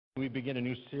We begin a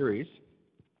new series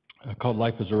called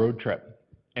Life is a Road Trip.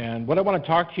 And what I want to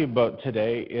talk to you about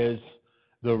today is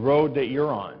the road that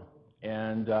you're on.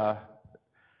 And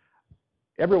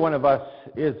every one of us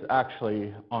is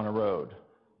actually on a road.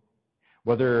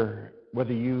 Whether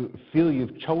you feel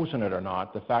you've chosen it or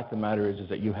not, the fact of the matter is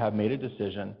that you have made a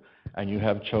decision and you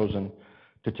have chosen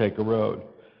to take a road.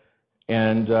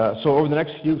 And so over the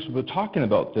next few weeks, we'll be talking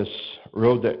about this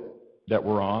road that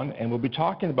we're on, and we'll be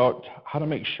talking about how to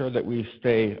make sure that we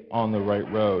stay on the right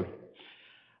road.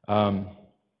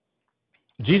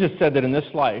 Jesus said that in this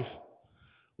life,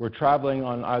 we're traveling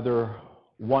on either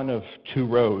one of two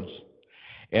roads.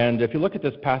 And if you look at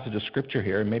this passage of Scripture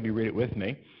here, and maybe read it with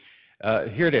me,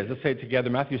 here it is. Let's say it together,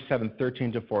 Matthew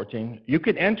 7:13-14. You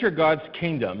can enter God's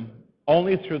kingdom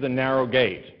only through the narrow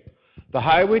gate. The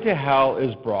highway to hell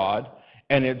is broad,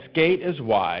 and its gate is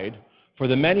wide for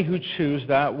the many who choose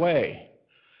that way.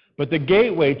 But the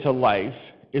gateway to life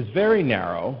is very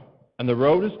narrow, and the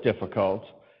road is difficult,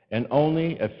 and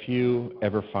only a few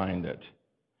ever find it.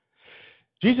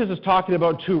 Jesus is talking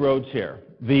about two roads here.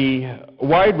 The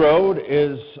wide road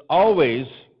is always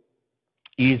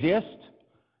easiest,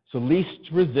 so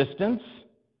least resistance.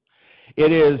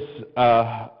 It is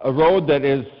a road that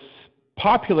is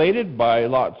populated by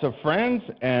lots of friends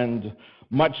and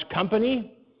much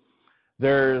company.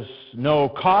 There's no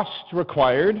cost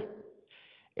required.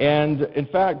 And in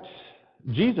fact,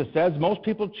 Jesus says most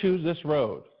people choose this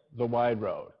road, the wide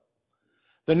road.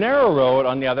 The narrow road,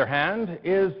 on the other hand,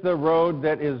 is the road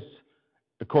that is,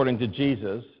 according to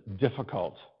Jesus,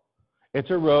 difficult. It's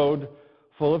a road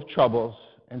full of troubles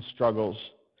and struggles.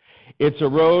 It's a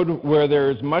road where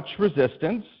there's much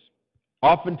resistance.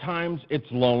 Oftentimes it's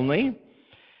lonely.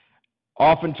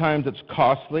 Oftentimes it's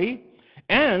costly.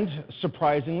 And,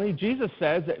 surprisingly, Jesus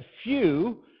says that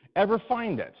few ever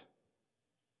find it.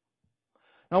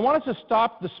 Now, I want us to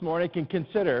stop this morning and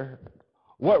consider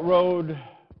what road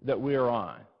that we are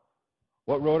on.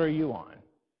 What road are you on?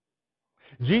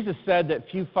 Jesus said that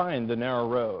few find the narrow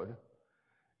road.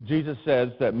 Jesus says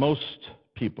that most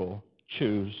people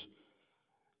choose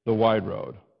the wide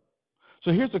road.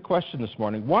 So here's the question this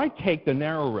morning. Why take the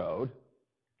narrow road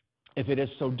if it is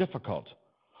so difficult?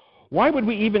 Why would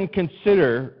we even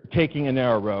consider taking a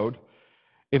narrow road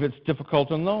if it's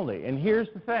difficult and lonely? And here's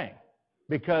the thing.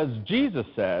 Because Jesus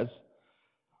says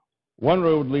one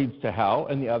road leads to hell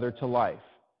and the other to life.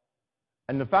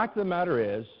 And the fact of the matter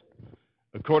is,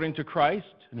 according to Christ,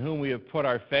 in whom we have put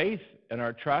our faith and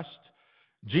our trust,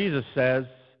 Jesus says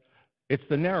it's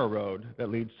the narrow road that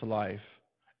leads to life.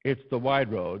 It's the wide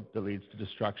road that leads to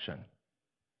destruction.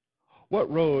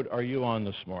 What road are you on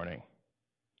this morning?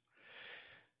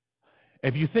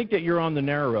 If you think that you're on the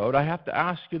narrow road, I have to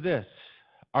ask you this.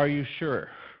 Are you sure?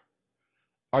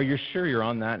 Are you sure you're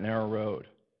on that narrow road?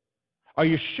 Are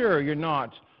you sure you're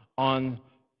not on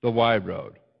the wide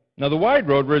road? Now, the wide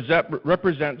road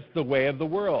represents the way of the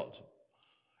world.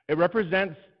 It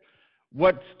represents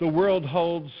what the world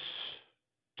holds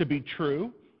to be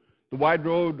true. The wide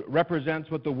road represents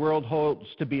what the world holds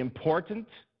to be important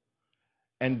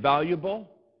and valuable.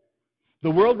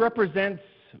 The world represents,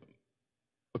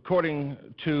 according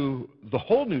to the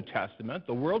whole New Testament,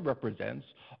 the world represents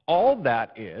all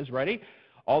that is, ready?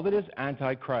 All that is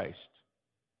anti-Christ.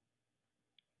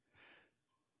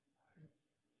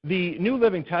 The New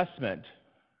Living Testament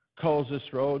calls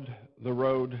this road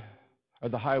or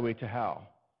the highway to hell.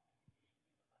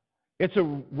 It's a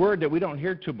word that we don't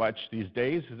hear too much these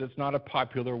days because it's not a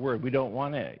popular word. We don't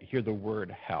want to hear the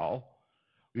word hell.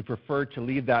 We prefer to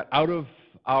leave that out of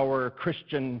our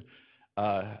Christian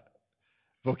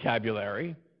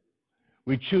vocabulary.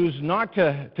 We choose not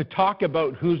to talk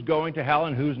about who's going to hell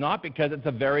and who's not because it's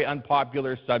a very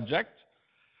unpopular subject,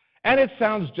 and it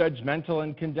sounds judgmental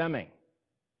and condemning.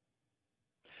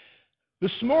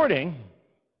 This morning,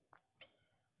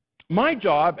 my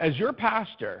job as your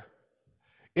pastor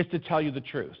is to tell you the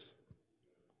truth.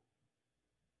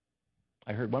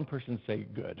 I heard one person say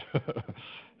good.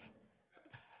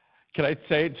 Can I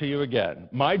say it to you again?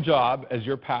 My job as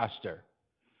your pastor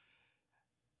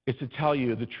is to tell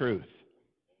you the truth.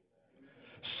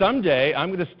 Someday, I'm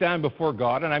going to stand before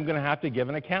God and I'm going to have to give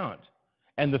an account.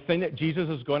 And the thing that Jesus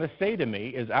is going to say to me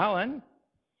is, Alan,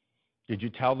 did you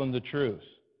tell them the truth?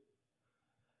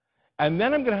 And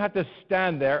then I'm going to have to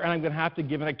stand there and I'm going to have to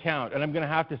give an account. And I'm going to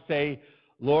have to say,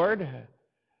 Lord,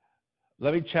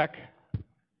 let me check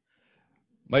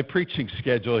my preaching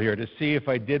schedule here to see if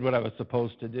I did what I was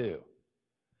supposed to do.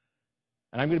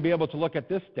 And I'm going to be able to look at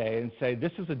this day and say,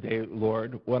 this is a day,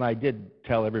 Lord, when I did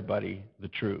tell everybody the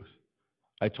truth.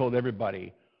 I told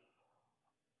everybody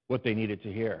what they needed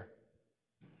to hear.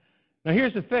 Now,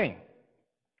 here's the thing.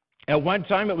 At one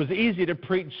time, it was easy to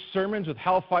preach sermons with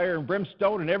hellfire and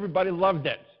brimstone, and everybody loved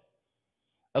it.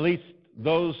 At least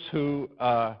those who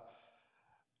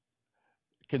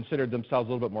considered themselves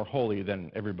a little bit more holy than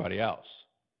everybody else.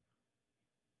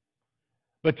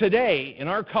 But today, in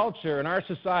our culture, in our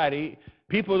society,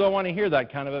 people don't want to hear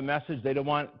that kind of a message. They don't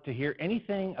want to hear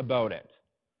anything about it.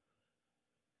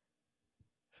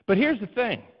 But here's the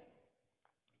thing.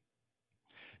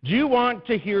 Do you want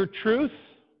to hear truth,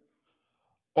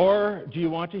 or do you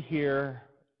want to hear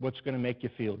what's going to make you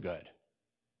feel good?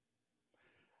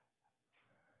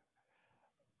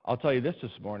 I'll tell you this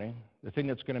morning. The thing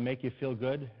that's going to make you feel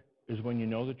good is when you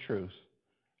know the truth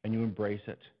and you embrace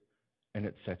it and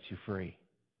it sets you free.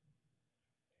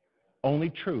 Only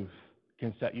truth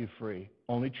can set you free.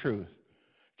 Only truth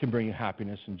can bring you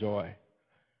happiness and joy.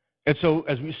 And so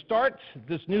as we start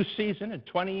this new season in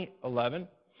 2011,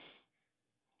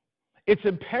 it's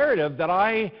imperative that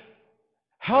I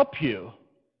help you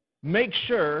make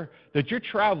sure that you're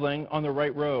traveling on the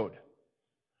right road.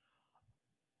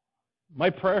 My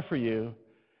prayer for you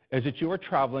is that you are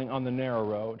traveling on the narrow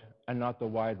road and not the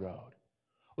wide road.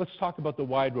 Let's talk about the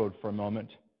wide road for a moment.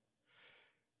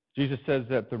 Jesus says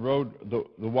that the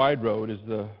wide road is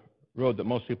the road that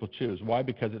most people choose. Why?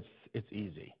 Because it's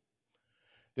easy.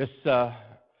 This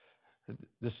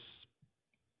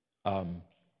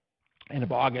end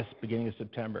of August, beginning of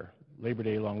September, Labor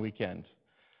Day long weekend,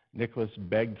 Nicholas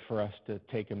begged for us to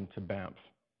take him to Banff,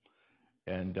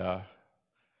 and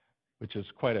which is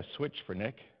quite a switch for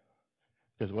Nick,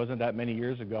 because it wasn't that many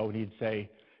years ago when he'd say,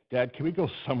 "Dad, can we go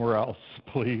somewhere else,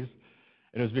 please?"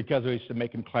 And it was because we used to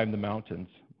make him climb the mountains,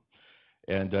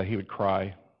 and he would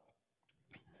cry.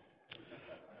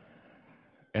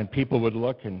 And people would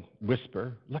look and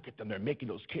whisper, "Look at them, they're making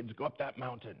those kids go up that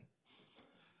mountain."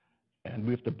 And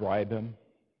we have to bribe him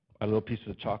a little piece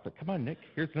of chocolate. "Come on, Nick,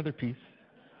 here's another piece.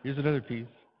 Here's another piece.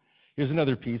 Here's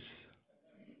another piece."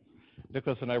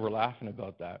 Nicholas and I were laughing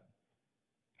about that.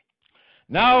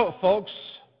 Now, folks,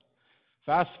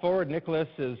 fast forward, Nicholas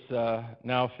is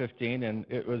now 15, and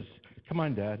it was, "Come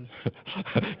on, Dad.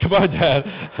 Come on, Dad,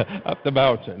 up the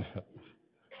mountain.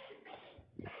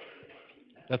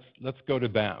 Let's go to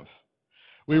Banff."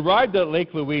 We arrived at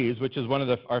Lake Louise, which is one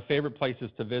of our favorite places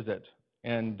to visit.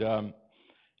 And in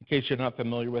case you're not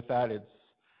familiar with that, it's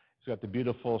got the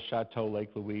beautiful Chateau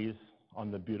Lake Louise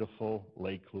on the beautiful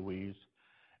Lake Louise,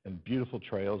 and beautiful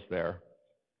trails there.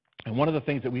 And one of the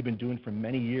things that we've been doing for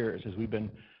many years is we've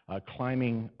been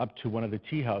climbing up to one of the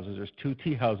tea houses. There's 2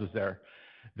 tea houses there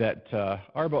that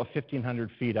are about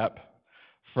 1,500 feet up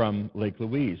from Lake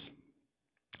Louise.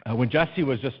 When Jesse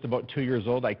was just about 2 years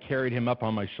old, I carried him up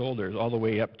on my shoulders all the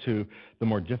way up to the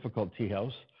more difficult tea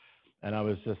house. And I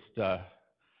was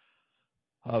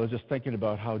just thinking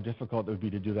about how difficult it would be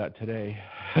to do that today.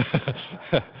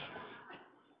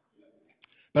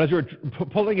 But as we were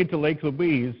pulling into Lake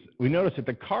Louise, we noticed that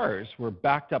the cars were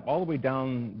backed up all the way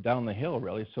down the hill,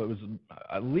 really. So it was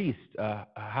at least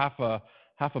half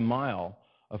a mile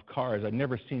of cars. I'd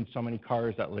never seen so many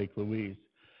cars at Lake Louise.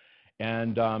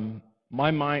 And in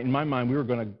my mind, we were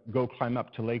going to go climb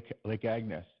up to Lake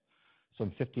Agnes,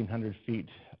 some 1,500 feet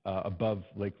above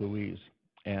Lake Louise.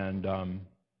 And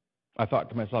I thought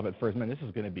to myself at first, man, this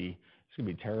is going to be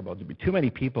terrible. There'd be too many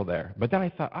people there. But then I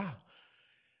thought,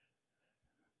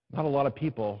 not a lot of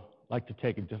people like to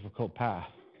take a difficult path.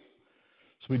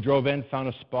 So we drove in, found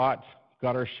a spot,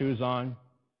 got our shoes on.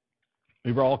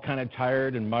 We were all kind of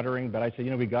tired and muttering, but I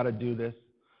said, we got to do this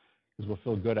because we'll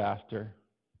feel good after.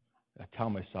 I tell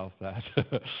myself that.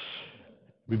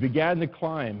 We began the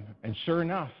climb, and sure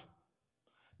enough,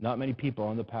 not many people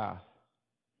on the path.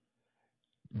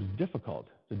 It was difficult.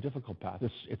 It's a difficult path.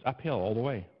 It's uphill all the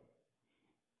way.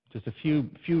 Just a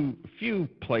few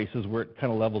places where it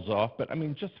kind of levels off, but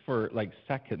just for like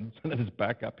seconds, and then it's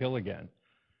back uphill again.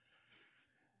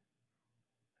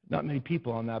 Not many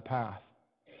people on that path.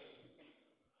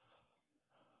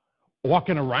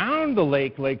 Walking around the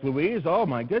Lake Louise, oh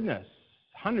my goodness,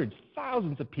 hundreds,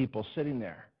 thousands of people sitting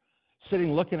there,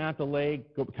 looking at the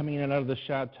lake, coming in and out of the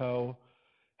chateau,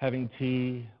 having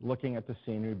tea, looking at the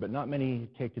scenery, but not many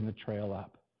taking the trail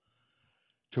up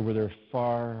to where there's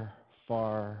far,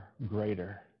 far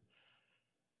greater,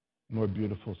 more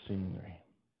beautiful scenery.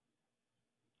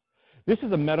 This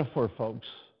is a metaphor, folks,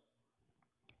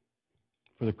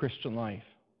 for the Christian life.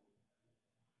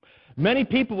 Many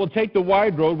people will take the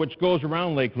wide road which goes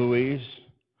around Lake Louise,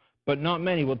 but not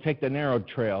many will take the narrow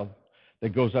trail that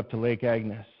goes up to Lake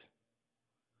Agnes,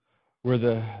 where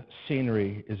the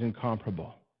scenery is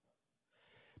incomparable.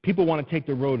 People want to take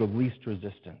the road of least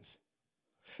resistance.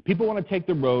 People want to take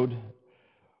the road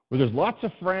where there's lots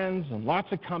of friends and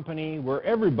lots of company, where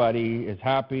everybody is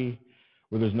happy,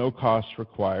 where there's no cost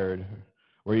required,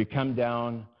 where you come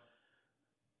down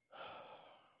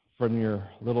from your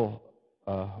little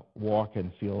walk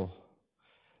and feel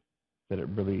that it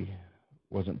really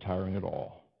wasn't tiring at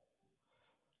all.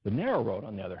 The narrow road,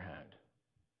 on the other hand,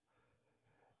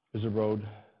 is a road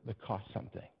that costs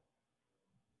something.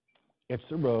 It's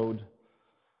a road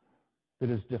that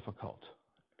is difficult.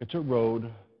 It's a road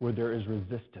where there is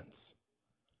resistance.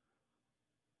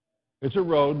 It's a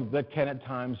road that can at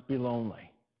times be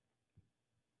lonely.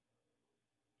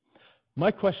 My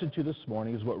question to you this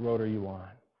morning is, what road are you on?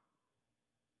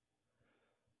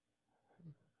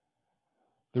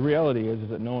 The reality is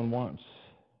that no one wants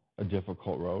a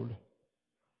difficult road.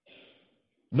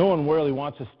 No one really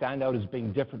wants to stand out as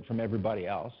being different from everybody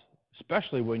else,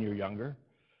 especially when you're younger.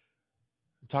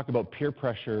 Talk about peer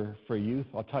pressure for youth.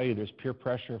 I'll tell you, there's peer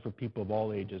pressure for people of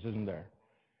all ages, isn't there?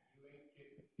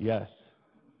 Yes.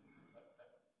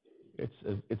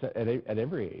 It's at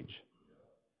every age.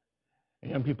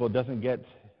 And young people, it doesn't get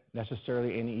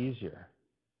necessarily any easier.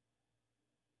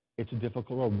 It's a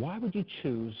difficult road. Why would you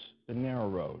choose the narrow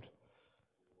road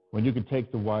when you could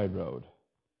take the wide road?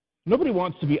 Nobody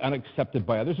wants to be unaccepted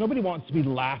by others. Nobody wants to be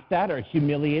laughed at or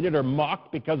humiliated or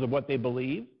mocked because of what they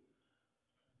believe.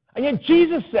 And yet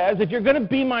Jesus says, if you're going to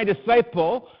be my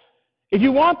disciple, if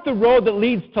you want the road that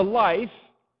leads to life,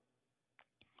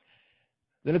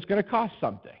 then it's going to cost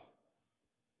something.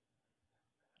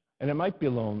 And it might be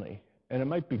lonely, and it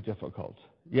might be difficult.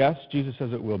 Yes, Jesus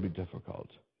says it will be difficult.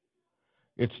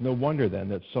 It's no wonder then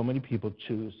that so many people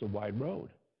choose the wide road.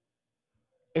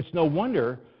 It's no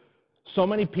wonder so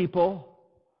many people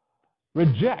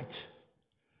reject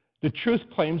the truth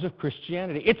claims of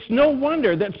Christianity. It's no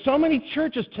wonder that so many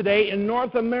churches today in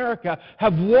North America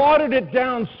have watered it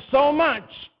down so much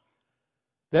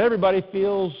that everybody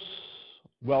feels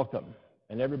welcome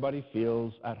and everybody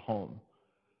feels at home.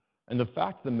 And the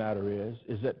fact of the matter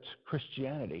is that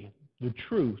Christianity, the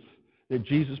truth that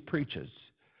Jesus preaches,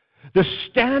 the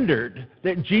standard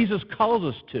that Jesus calls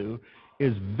us to,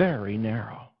 is very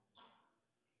narrow.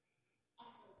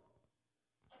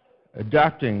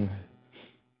 Adapting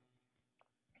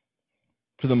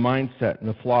to the mindset and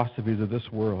the philosophies of this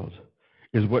world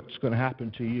is what's going to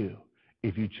happen to you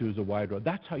if you choose a wide road.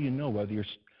 That's how you know whether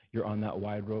you're on that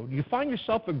wide road. You find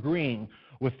yourself agreeing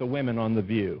with the women on The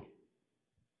View.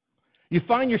 You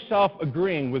find yourself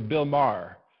agreeing with Bill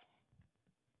Maher.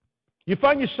 You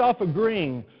find yourself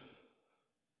agreeing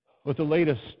with the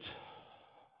latest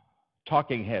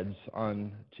talking heads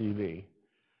on TV.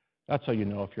 That's how you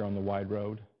know if you're on the wide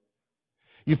road.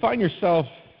 You find yourself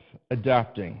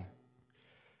adapting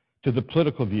to the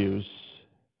political views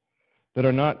that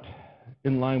are not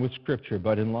in line with Scripture,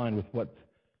 but in line with what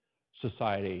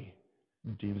society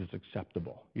deems as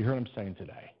acceptable. You heard him saying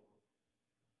today.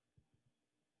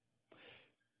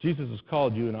 Jesus has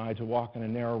called you and I to walk on a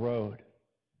narrow road,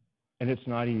 and it's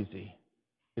not easy.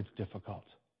 It's difficult.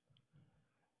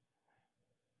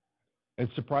 And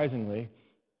surprisingly,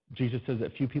 Jesus says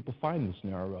that few people find this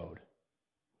narrow road.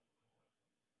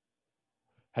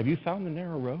 Have you found the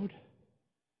narrow road?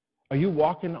 Are you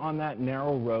walking on that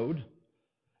narrow road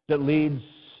that leads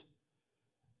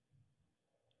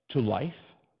to life?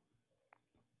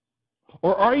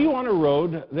 Or are you on a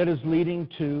road that is leading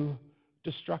to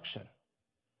destruction?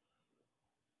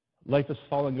 Life is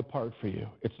falling apart for you.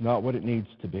 It's not what it needs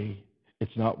to be.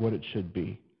 It's not what it should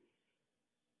be.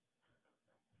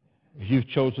 If you've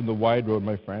chosen the wide road,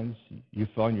 my friends, you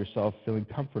find yourself feeling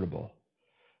comfortable,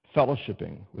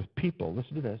 fellowshipping with people.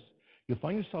 Listen to this. You'll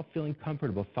find yourself feeling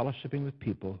comfortable fellowshipping with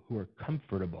people who are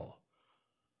comfortable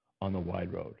on the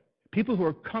wide road. People who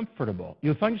are comfortable.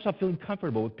 You'll find yourself feeling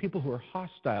comfortable with people who are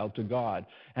hostile to God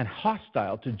and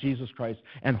hostile to Jesus Christ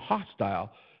and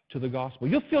hostile to the gospel.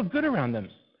 You'll feel good around them.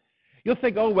 You'll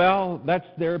think, oh, well, that's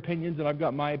their opinions and I've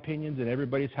got my opinions and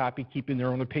everybody's happy keeping their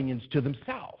own opinions to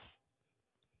themselves.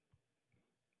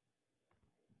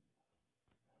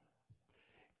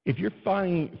 If you're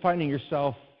finding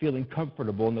yourself feeling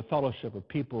comfortable in the fellowship of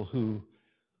people who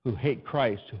hate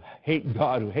Christ, who hate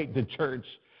God, who hate the church,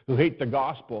 who hate the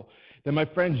gospel, then, my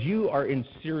friends, you are in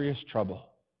serious trouble.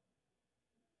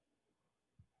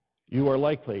 You are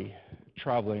likely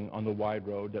traveling on the wide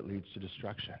road that leads to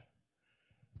destruction.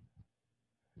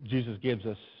 Jesus gives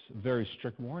us very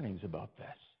strict warnings about this.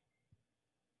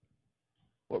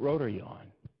 What road are you on?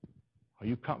 Are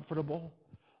you comfortable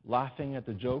laughing at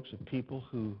the jokes of people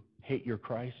who hate your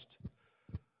Christ,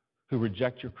 who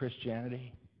reject your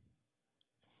Christianity?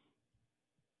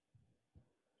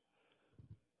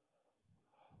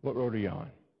 What road are you on?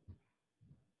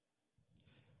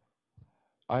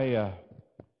 I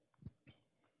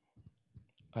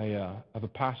have a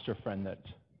pastor friend that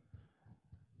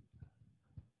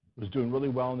was doing really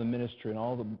well in the ministry, and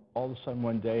all of a sudden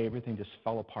one day everything just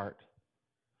fell apart.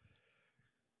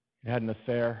 He had an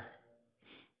affair.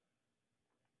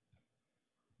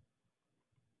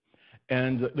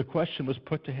 And the question was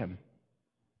put to him,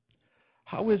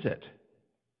 how is it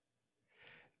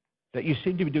that you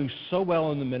seem to be doing so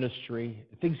well in the ministry,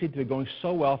 things seem to be going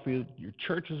so well for you, your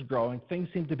church is growing, things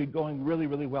seem to be going really,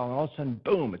 really well, and all of a sudden,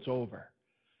 boom, it's over.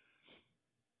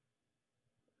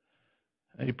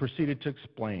 And he proceeded to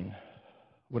explain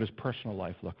what his personal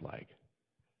life looked like.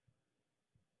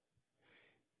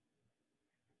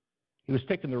 He was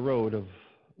taking the road of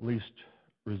least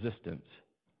resistance.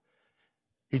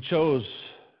 He chose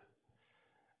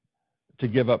to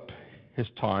give up his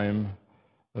time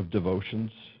of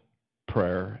devotions,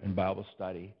 prayer, and Bible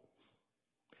study.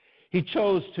 He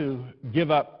chose to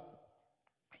give up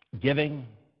giving.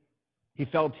 He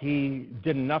felt he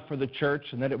did enough for the church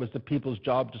and that it was the people's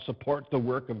job to support the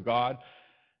work of God.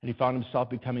 And he found himself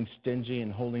becoming stingy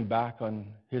and holding back on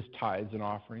his tithes and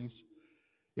offerings.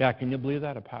 Yeah, can you believe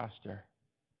that? A pastor.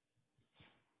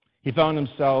 He found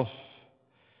himself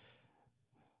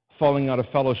falling out of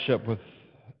fellowship with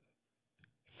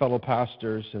fellow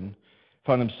pastors and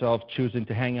found himself choosing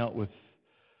to hang out with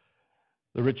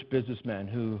the rich businessman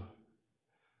who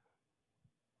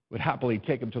would happily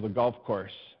take him to the golf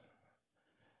course.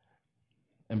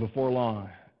 And before long,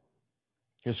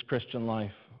 his Christian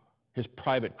life, his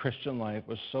private Christian life,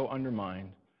 was so undermined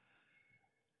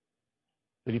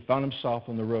that he found himself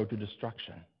on the road to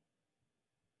destruction.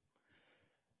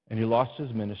 And he lost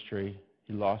his ministry,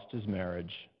 he lost his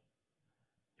marriage,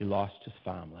 he lost his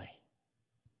family.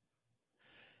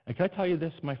 And can I tell you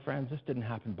this, my friends? This didn't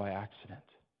happen by accident.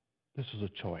 This was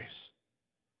a choice.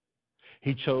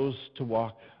 He chose to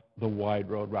walk the wide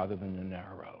road rather than the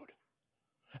narrow road.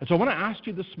 And so I want to ask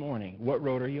you this morning, what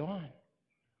road are you on?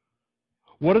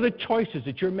 What are the choices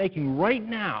that you're making right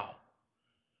now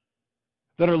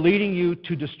that are leading you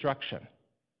to destruction?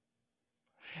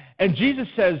 And Jesus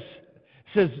says,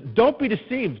 don't be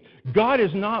deceived. God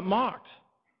is not mocked.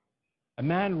 A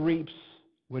man reaps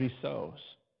what he sows.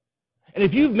 And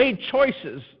if you've made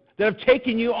choices that have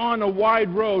taken you on a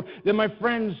wide road, then, my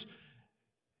friends,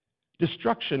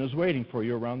 destruction is waiting for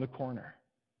you around the corner.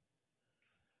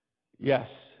 Yes,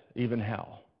 even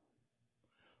hell.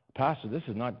 Pastor,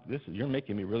 you're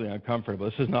making me really uncomfortable.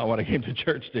 This is not what I came to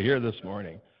church to hear this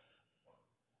morning.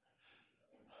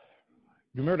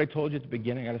 You remember what I told you at the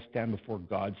beginning? I got to stand before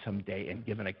God someday and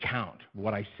give an account of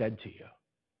what I said to you.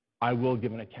 I will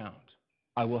give an account.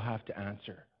 I will have to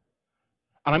answer.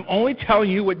 And I'm only telling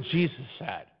you what Jesus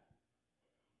said.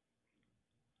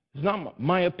 It's not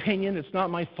my opinion. It's not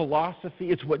my philosophy.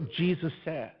 It's what Jesus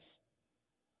says.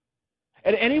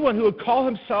 And anyone who would call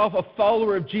himself a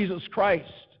follower of Jesus Christ,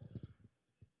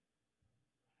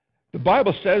 the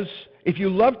Bible says, if you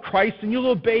love Christ, then you'll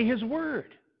obey his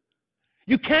word.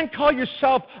 You can't call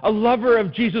yourself a lover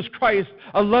of Jesus Christ,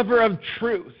 a lover of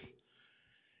truth,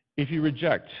 if you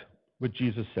reject what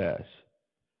Jesus says.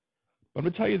 But I'm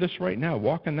going to tell you this right now.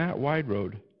 Walking that wide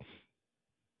road,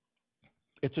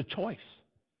 it's a choice.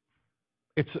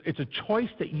 It's a choice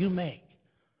that you make.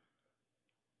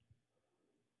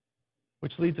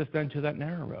 Which leads us then to that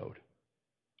narrow road.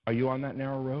 Are you on that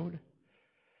narrow road?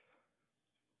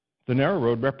 The narrow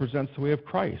road represents the way of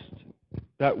Christ.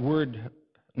 That word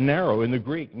narrow in the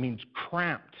Greek means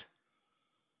cramped.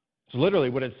 It's literally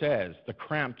what it says, the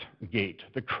cramped gate,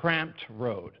 the cramped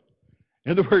road.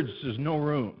 In other words, there's no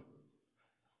room.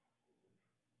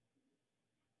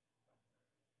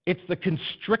 It's the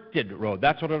constricted road.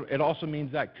 That's what it also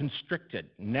means, that constricted,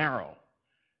 narrow,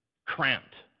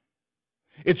 cramped.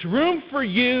 It's room for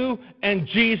you and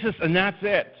Jesus, and that's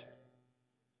it.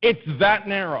 It's that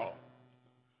narrow.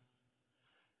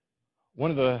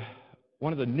 One of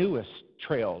the newest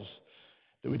trails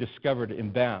that we discovered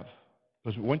in Banff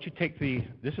was once you take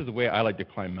this is the way I like to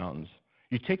climb mountains.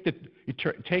 You take the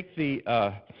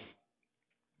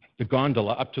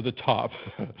gondola up to the top.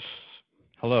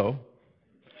 Hello.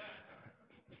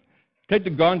 Take the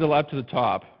gondola up to the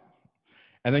top,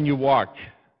 and then you walk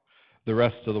the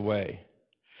rest of the way.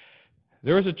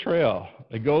 There is a trail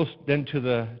that goes then to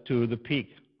the peak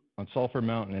on Sulphur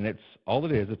Mountain, and it's a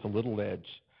little ledge.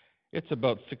 It's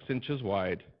about 6 inches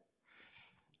wide,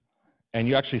 and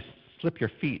you actually slip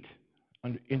your feet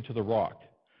into the rock,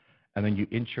 and then you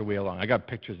inch your way along. I got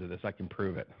pictures of this. I can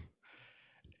prove it.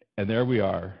 And there we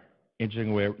are,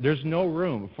 inching away. There's no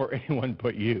room for anyone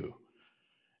but you.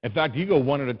 In fact, you go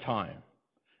one at a time.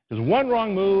 There's one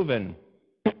wrong move, and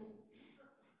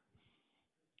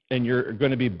and you're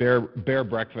going to be bear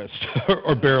breakfast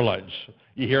or bear lunch.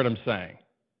 You hear what I'm saying?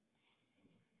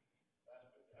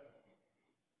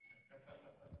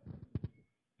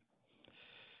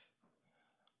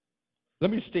 Let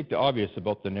me state the obvious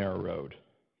about the narrow road.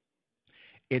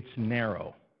 It's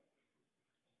narrow.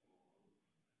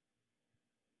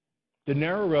 The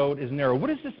narrow road is narrow. What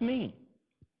does this mean?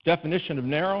 Definition of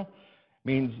narrow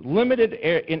means limited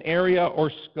in area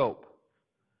or scope.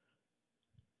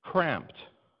 Cramped.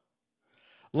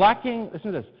 Lacking,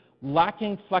 listen to this,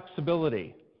 lacking flexibility.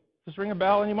 Does this ring a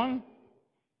bell, anyone?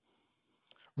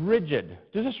 Rigid.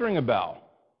 Does this ring a bell?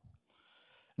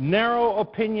 Narrow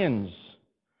opinions.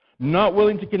 Not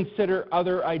willing to consider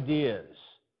other ideas.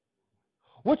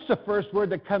 What's the first word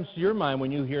that comes to your mind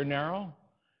when you hear narrow?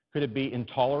 Could it be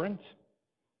intolerant?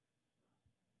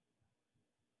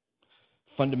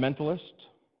 Fundamentalist?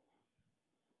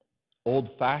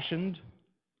 Old-fashioned?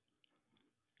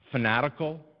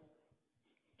 Fanatical?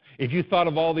 If you thought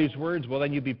of all these words, well,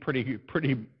 then you'd be pretty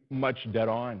much dead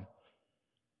on.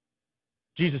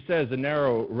 Jesus says the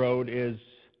narrow road is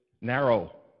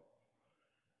narrow.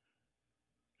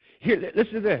 Here,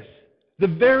 listen to this. The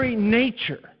very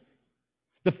nature,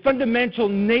 the fundamental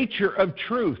nature of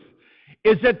truth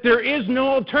is that there is no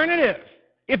alternative.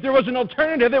 If there was an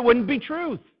alternative, it wouldn't be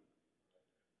truth.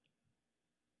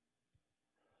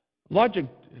 Logic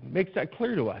makes that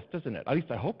clear to us, doesn't it? At least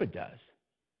I hope it does.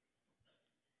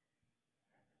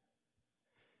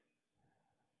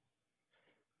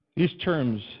 These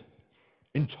terms,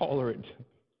 intolerant,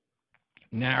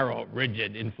 narrow,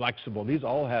 rigid, inflexible, these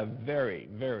all have very,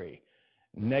 very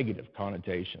negative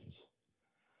connotations.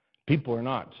 People are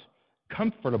not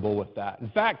comfortable with that. In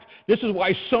fact, this is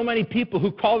why so many people who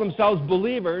call themselves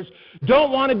believers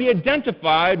don't want to be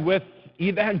identified with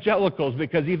evangelicals,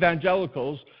 because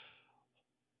evangelicals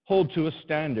hold to a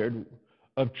standard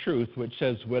of truth which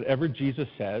says whatever Jesus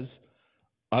says,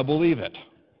 I believe it.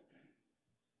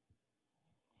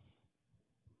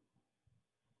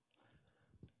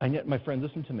 And yet, my friend,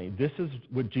 listen to me. This is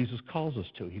what Jesus calls us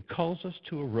to. He calls us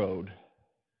to a road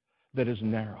that is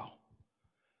narrow,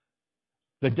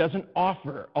 that doesn't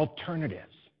offer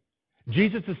alternatives.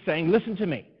 Jesus is saying, listen to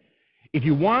me. If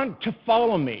you want to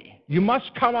follow me, you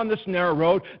must come on this narrow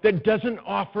road that doesn't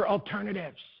offer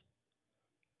alternatives,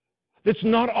 that's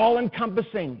not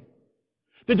all-encompassing,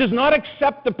 that does not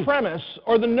accept the premise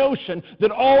or the notion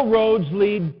that all roads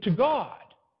lead to God.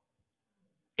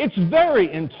 It's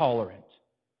very intolerant.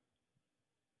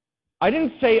 I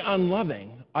didn't say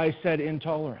unloving, I said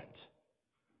intolerant.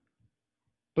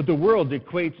 But the world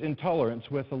equates intolerance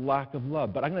with a lack of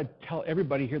love. But I'm going to tell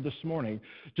everybody here this morning,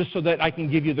 just so that I can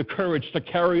give you the courage to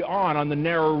carry on the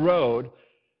narrow road.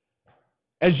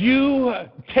 As you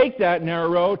take that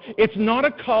narrow road, it's not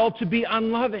a call to be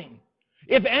unloving.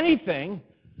 If anything,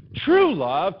 true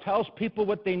love tells people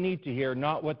what they need to hear,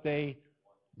 not what they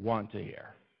want to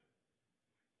hear.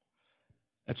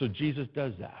 And so Jesus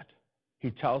does that. He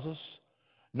tells us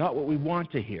not what we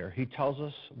want to hear. He tells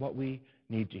us what we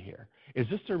need to hear. Is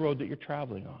this the road that you're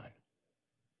traveling on?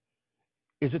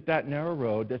 Is it that narrow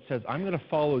road that says, I'm going to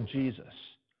follow Jesus.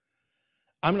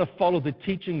 I'm going to follow the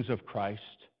teachings of Christ,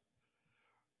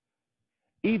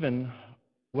 even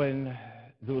when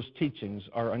those teachings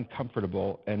are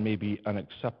uncomfortable and maybe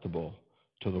unacceptable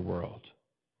to the world?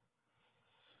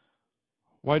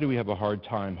 Why do we have a hard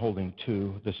time holding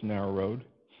to this narrow road?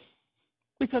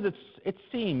 Because it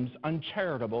seems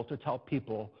uncharitable to tell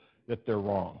people that they're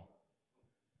wrong,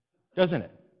 doesn't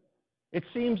it? It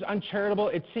seems uncharitable,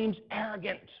 it seems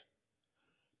arrogant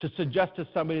to suggest to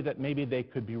somebody that maybe they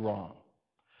could be wrong.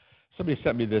 Somebody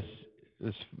sent me this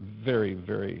very,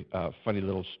 very funny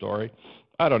little story.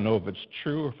 I don't know if it's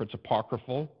true or if it's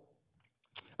apocryphal.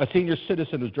 A senior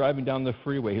citizen was driving down the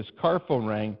freeway. His car phone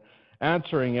rang.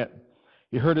 Answering it,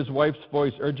 he heard his wife's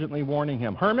voice urgently warning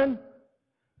him, Herman,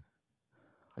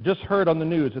 I just heard on the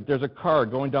news that there's a car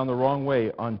going down the wrong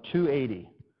way on 280.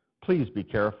 Please be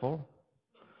careful.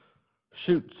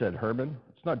 Shoot, said Herman.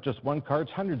 It's not just one car,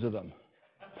 it's hundreds of them.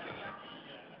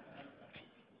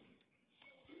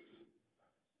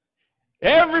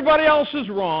 Everybody else is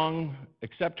wrong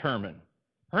except Herman.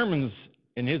 Herman's,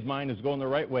 in his mind, is going the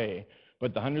right way,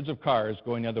 but the hundreds of cars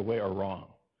going the other way are wrong.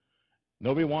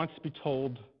 Nobody wants to be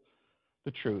told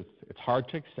the truth. It's hard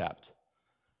to accept.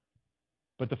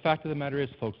 But the fact of the matter is,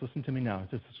 folks, listen to me now.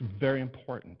 This is very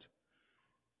important.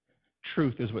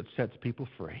 Truth is what sets people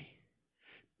free.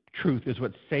 Truth is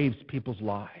what saves people's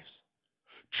lives.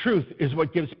 Truth is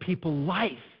what gives people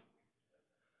life.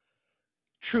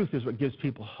 Truth is what gives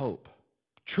people hope.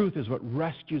 Truth is what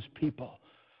rescues people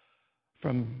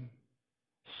from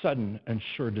sudden and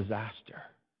sure disaster,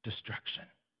 destruction.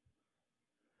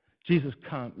 Jesus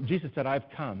said, I've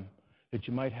come that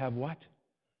you might have what?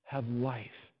 Have life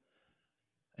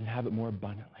and have it more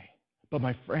abundantly. But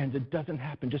my friends, it doesn't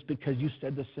happen just because you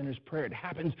said the sinner's prayer. It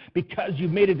happens because you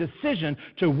made a decision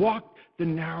to walk the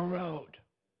narrow road.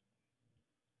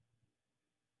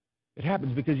 It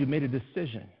happens because you made a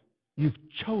decision. You've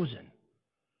chosen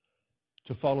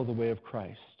to follow the way of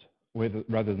Christ rather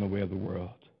than the way of the world.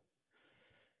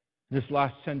 This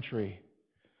last century,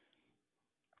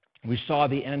 we saw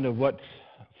the end of what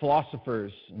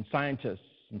philosophers and scientists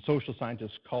and social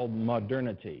scientists called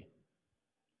modernity.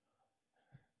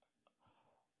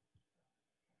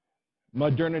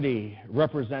 Modernity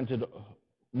represented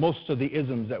most of the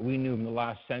isms that we knew in the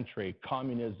last century: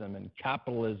 communism and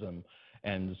capitalism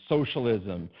and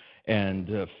socialism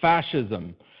and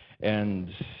fascism, and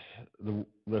the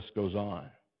list goes on.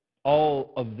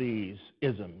 All of these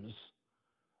isms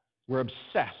were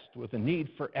obsessed with the need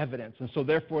for evidence, and so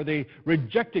therefore they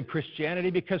rejected Christianity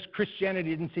because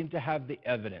Christianity didn't seem to have the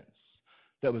evidence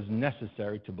that was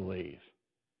necessary to believe.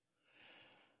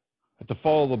 At the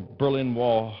fall of the Berlin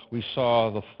Wall, we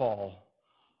saw the fall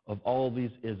of all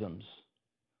these isms.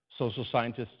 Social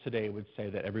scientists today would say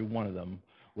that every one of them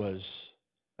was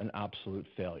an absolute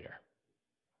failure.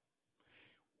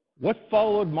 What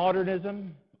followed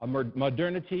modernism,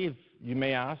 modernity, if you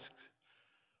may ask?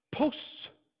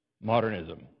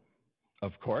 Postmodernism,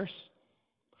 of course.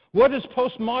 What does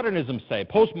postmodernism say?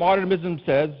 Postmodernism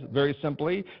says, very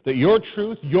simply, that your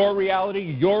truth, your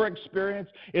reality, your experience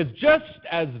is just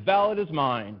as valid as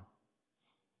mine.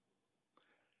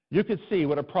 You could see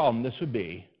what a problem this would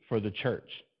be for the church.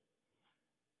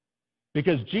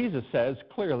 Because Jesus says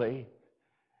clearly,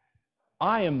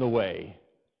 I am the way.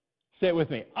 Say it with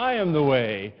me. I am the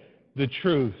way, the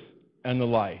truth, and the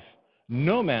life.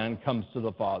 No man comes to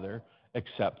the Father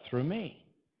except through me.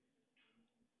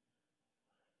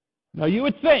 Now, you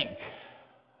would think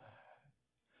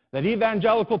that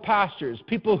evangelical pastors,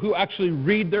 people who actually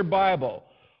read their Bible,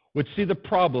 would see the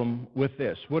problem with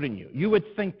this, wouldn't you? You would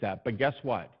think that, but guess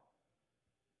what?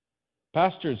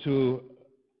 Pastors who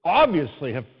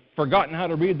obviously have forgotten how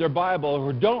to read their Bible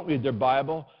or who don't read their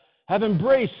Bible have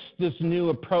embraced this new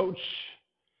approach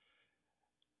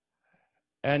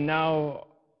and now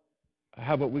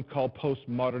have what we call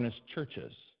postmodernist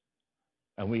churches.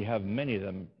 And we have many of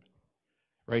them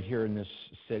right here in this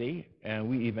city, and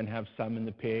we even have some in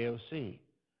the PAOC,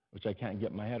 which I can't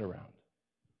get my head around.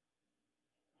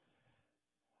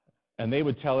 And they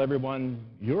would tell everyone,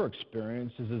 your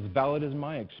experience is as valid as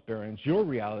my experience. Your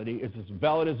reality is as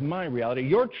valid as my reality.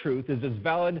 Your truth is as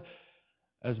valid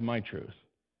as my truth.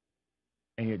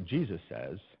 And yet Jesus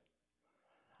says,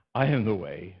 I am the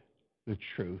way, the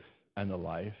truth, and the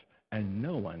life, and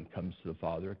no one comes to the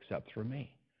Father except through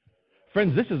me.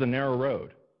 Friends, this is a narrow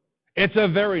road. It's a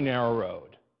very narrow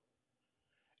road.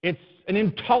 It's an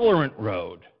intolerant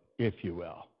road, if you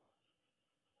will.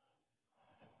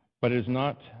 But it is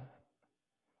not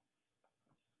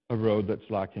a road that's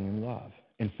lacking in love.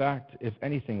 In fact, if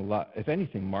anything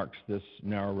marks this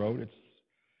narrow road,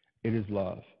 it is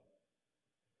love.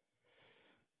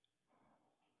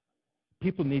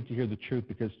 People need to hear the truth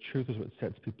because truth is what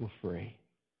sets people free.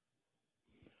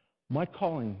 My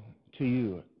calling to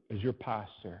you as your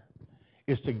pastor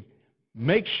is to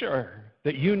make sure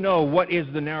that you know what is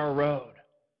the narrow road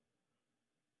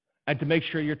and to make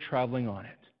sure you're traveling on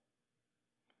it.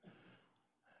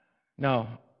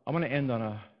 Now, I want to end on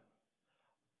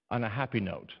a happy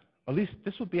note. At least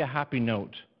this would be a happy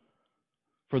note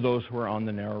for those who are on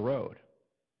the narrow road.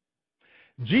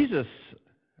 Jesus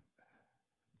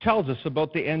tells us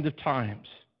about the end of times.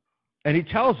 And he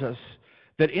tells us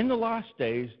that in the last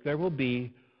days there will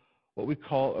be what we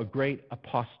call a great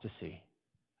apostasy,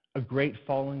 a great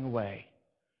falling away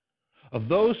of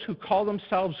those who call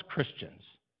themselves Christians.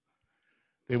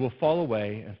 They will fall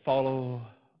away and follow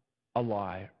a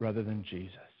lie rather than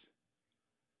Jesus.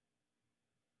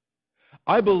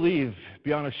 I believe,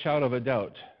 beyond a shadow of a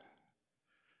doubt,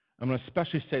 I'm going to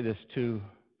especially say this to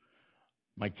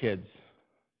my kids,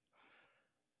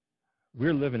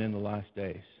 we're living in the last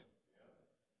days.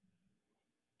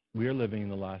 We are living in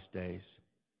the last days.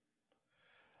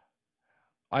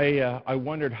 I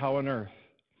wondered how on earth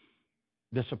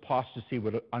this apostasy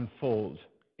would unfold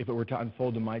if it were to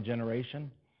unfold in my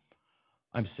generation.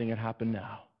 I'm seeing it happen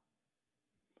now.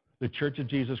 The Church of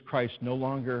Jesus Christ no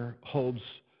longer holds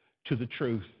to the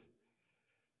truth.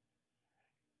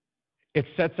 It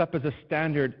sets up as a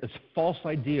standard, as a false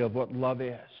idea of what love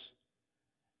is.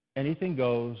 Anything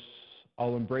goes.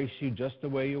 I'll embrace you just the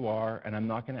way you are, and I'm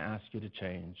not going to ask you to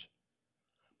change.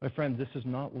 My friend, this is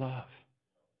not love.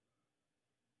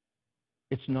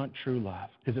 It's not true love,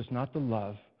 because it's not the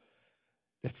love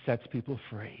that sets people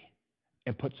free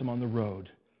and puts them on the road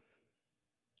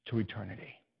to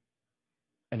eternity,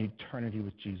 an eternity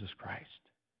with Jesus Christ.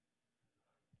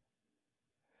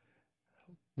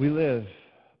 We live,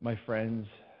 my friends,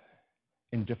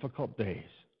 in difficult days.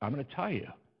 I'm going to tell you,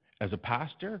 as a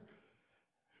pastor,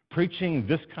 preaching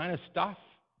this kind of stuff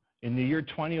in the year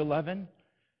 2011,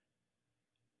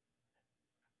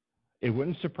 it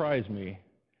wouldn't surprise me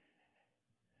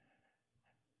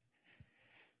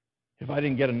if I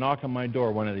didn't get a knock on my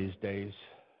door one of these days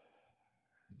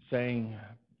saying,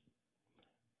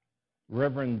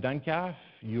 Reverend Duncalf,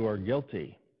 you are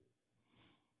guilty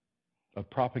of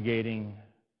propagating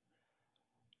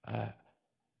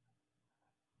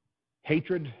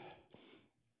hatred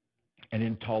and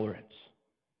intolerance.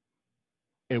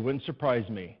 It wouldn't surprise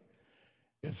me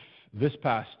if this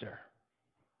pastor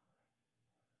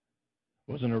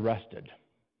wasn't arrested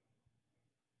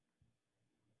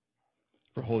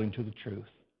for holding to the truth.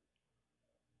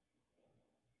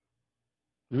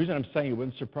 The reason I'm saying it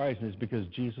wouldn't surprise me is because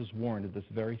Jesus warned of this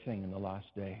very thing in the last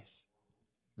days.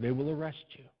 They will arrest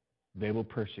you. They will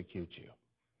persecute you.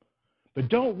 But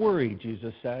don't worry,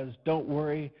 Jesus says. Don't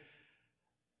worry,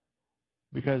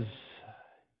 because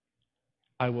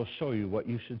I will show you what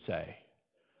you should say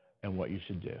and what you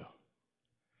should do.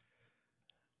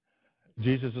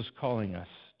 Jesus is calling us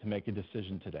to make a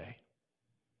decision today.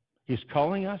 He's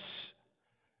calling us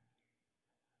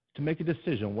to make a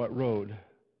decision what road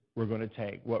we're going to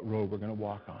take, what road we're going to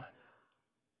walk on.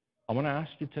 I want to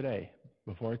ask you today,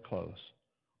 before I close,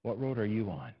 what road are you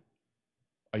on?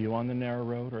 Are you on the narrow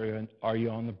road, or are you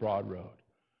on the broad road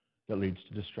that leads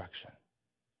to destruction?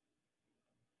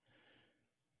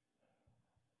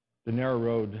 The narrow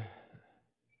road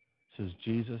says,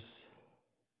 Jesus,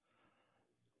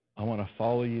 I want to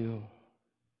follow you.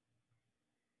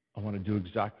 I want to do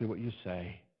exactly what you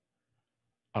say.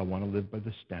 I want to live by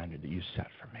the standard that you set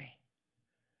for me.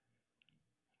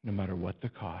 No matter what the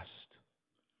cost,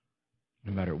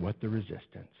 no matter what the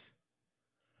resistance,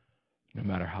 no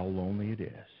matter how lonely it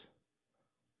is,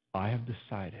 I have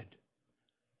decided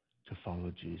to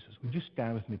follow Jesus. Would you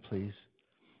stand with me, please?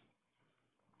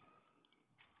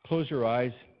 Close your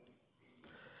eyes.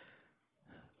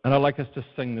 And I'd like us to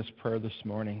sing this prayer this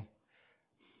morning.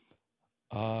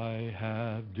 I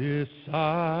have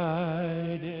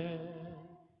decided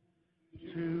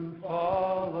to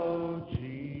follow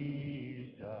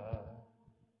Jesus.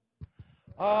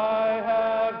 I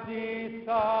have decided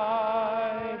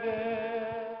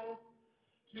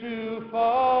to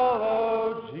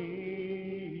follow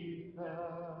Jesus.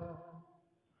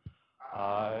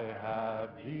 I have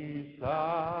decided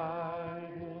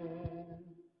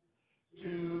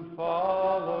to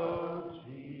follow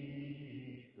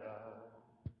Jesus.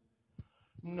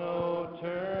 No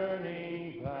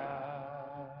turning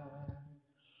back.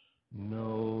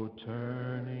 No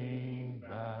turning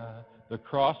back. The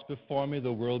cross before me,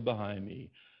 the world behind me.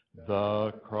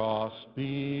 The cross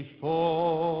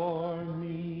before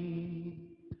me,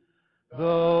 the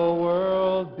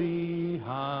world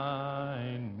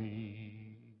behind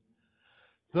me.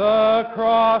 The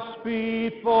cross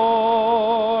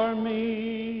before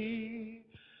me,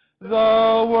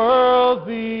 the world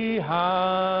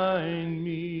behind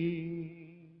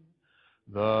me.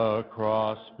 The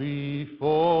cross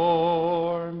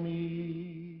before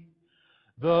me,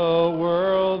 the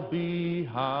world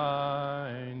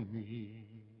behind me.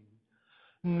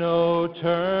 No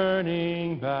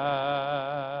turning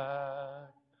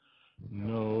back,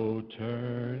 no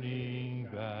turning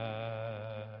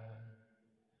back.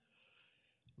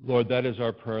 Lord, that is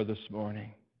our prayer this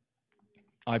morning.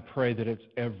 I pray that it's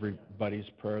everybody's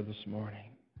prayer this morning.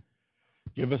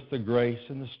 Give us the grace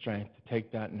and the strength to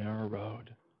take that narrow road,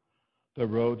 the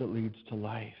road that leads to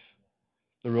life,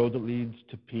 the road that leads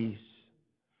to peace,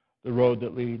 the road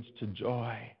that leads to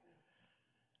joy,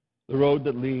 the road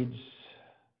that leads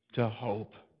to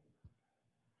hope.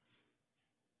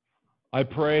 I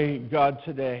pray, God,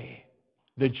 today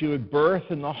that you would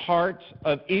birth in the hearts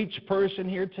of each person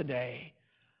here today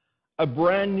a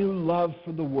brand new love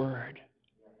for the Word,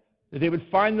 that they would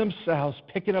find themselves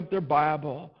picking up their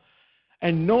Bible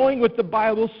and knowing what the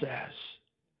Bible says,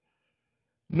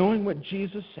 knowing what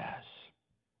Jesus says,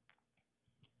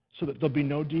 so that there'll be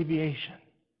no deviation.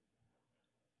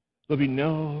 There'll be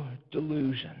no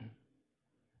delusion.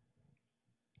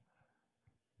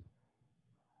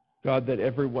 God, that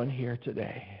everyone here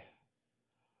today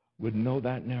would know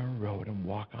that narrow road and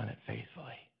walk on it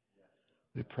faithfully.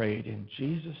 We pray it in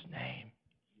Jesus' name.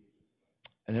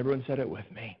 And everyone said it with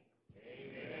me.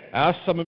 Amen. Ask some of